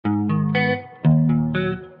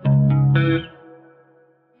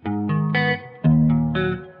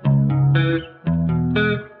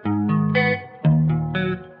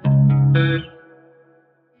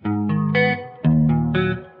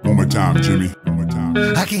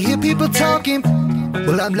I can hear people talking,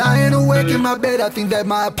 well, I'm lying awake in my bed. I think that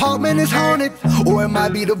my apartment is haunted, or it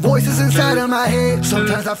might be the voices inside of my head.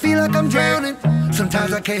 Sometimes I feel like I'm drowning,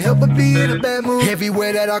 sometimes I can't help but be in a bad mood.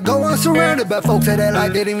 Everywhere that I go, I'm surrounded by folks that act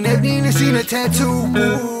like they didn't even seen a tattoo.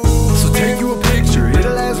 So take you a picture,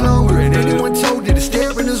 it'll last longer. And anyone told you to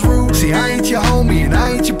stare in this room. See, I ain't your homie, and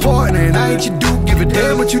I ain't your partner, and I ain't your dude. Give a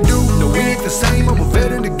damn what you do. No, we ain't the same, I'm a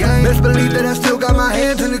vet in the game. Best believe that I still got my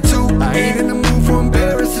hands in it too. I ain't in the mood for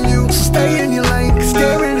embarrassing you, so stay in your lane,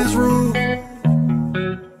 stare in this room.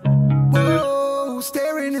 Whoa,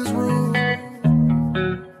 stare in this room.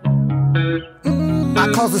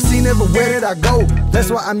 I cause a scene everywhere that I go. That's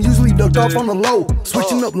why I'm usually ducked off on the low.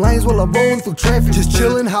 Switching up lanes while I'm rolling through traffic. Just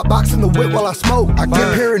chilling, hotboxing the whip while I smoke. I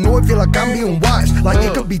get paranoid, feel like I'm being watched. Like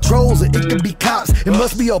it could be trolls or it could be cops. It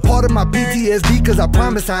must be a part of my PTSD, cause I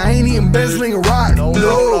promise I ain't embezzling a rock. No,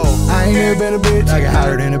 I ain't never been a bitch. I get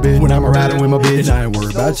higher than a bitch when I'm riding with my bitch. I ain't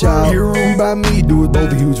worried about y'all. Here room by me, do us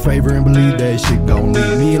both a huge favor and believe that shit gon'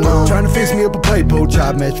 leave me alone. Trying to fix me up a plate, poached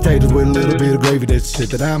chopped mashed potatoes with a little bit of gravy. That's the shit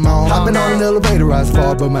that I'm on. Hopping on an elevator, rise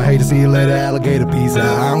far, but my haters see you later. Alligator peace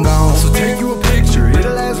out, I'm gone. So take you a picture,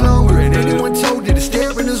 it'll last longer. And anyone told you to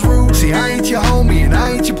stare in this room. See, I ain't your homie, and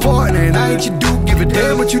I ain't your partner, and I ain't your dude. Give a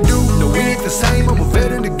damn what you do. No, we ain't the same, I'm a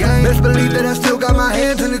vet in the game. Best believe that I still got my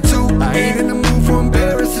hands in it too. I ain't in the mood for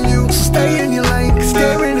embarrassing you, so stay in your lane,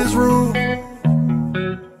 stare in this room.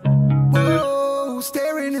 Whoa,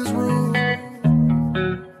 stare in this room.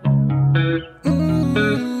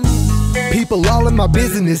 People all in my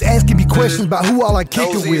business, asking me questions about who all I kick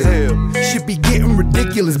it with. Shit be getting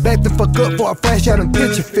ridiculous, back the fuck up before I flash out and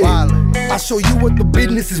pitch a fit. I show you what the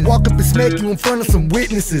business is, walk up and smack you in front of some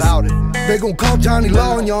witnesses. They gon' call Johnny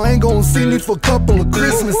Law and y'all ain't gon' see me for a couple of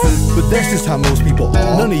Christmases. But that's just how most people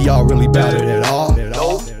are, none of y'all really bout it at all.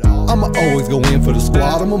 I'ma always go in for the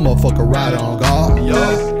squad, I'm a motherfucker rider on guard.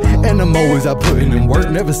 And I'm always out putting in work,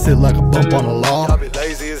 never sit like a bump on a log.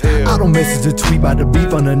 I don't message a tweet by the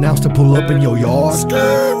beef unannounced to pull up in your yard.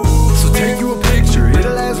 So take you a picture,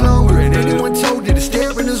 it'll last longer. And anyone told you to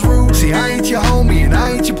stare in this room. See, I ain't your homie, and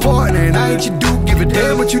I ain't your partner, and I ain't your dude. Give a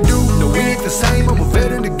damn what you do. No, we ain't the same, I'm a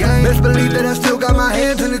vet in the game. Best believe that I still got my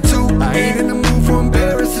hands in it too. I ain't in the mood for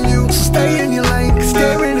embarrassing you, so stay in your lane,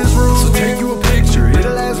 stare in this room. So take you a picture,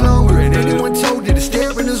 it'll last longer. And anyone told you to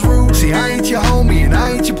stare in this room. See, I ain't your homie, and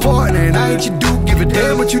I ain't your partner, and I ain't your dude. Give a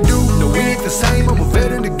damn what you do. No, we ain't the same, I'm a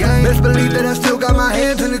vet in the game. Best believe that I still got my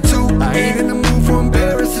hands in it too. I ain't in the mood for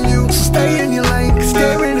embarrassing you, so stay in your lane,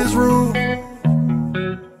 stare in this room.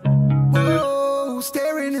 Whoa,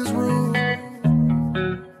 stare in this room.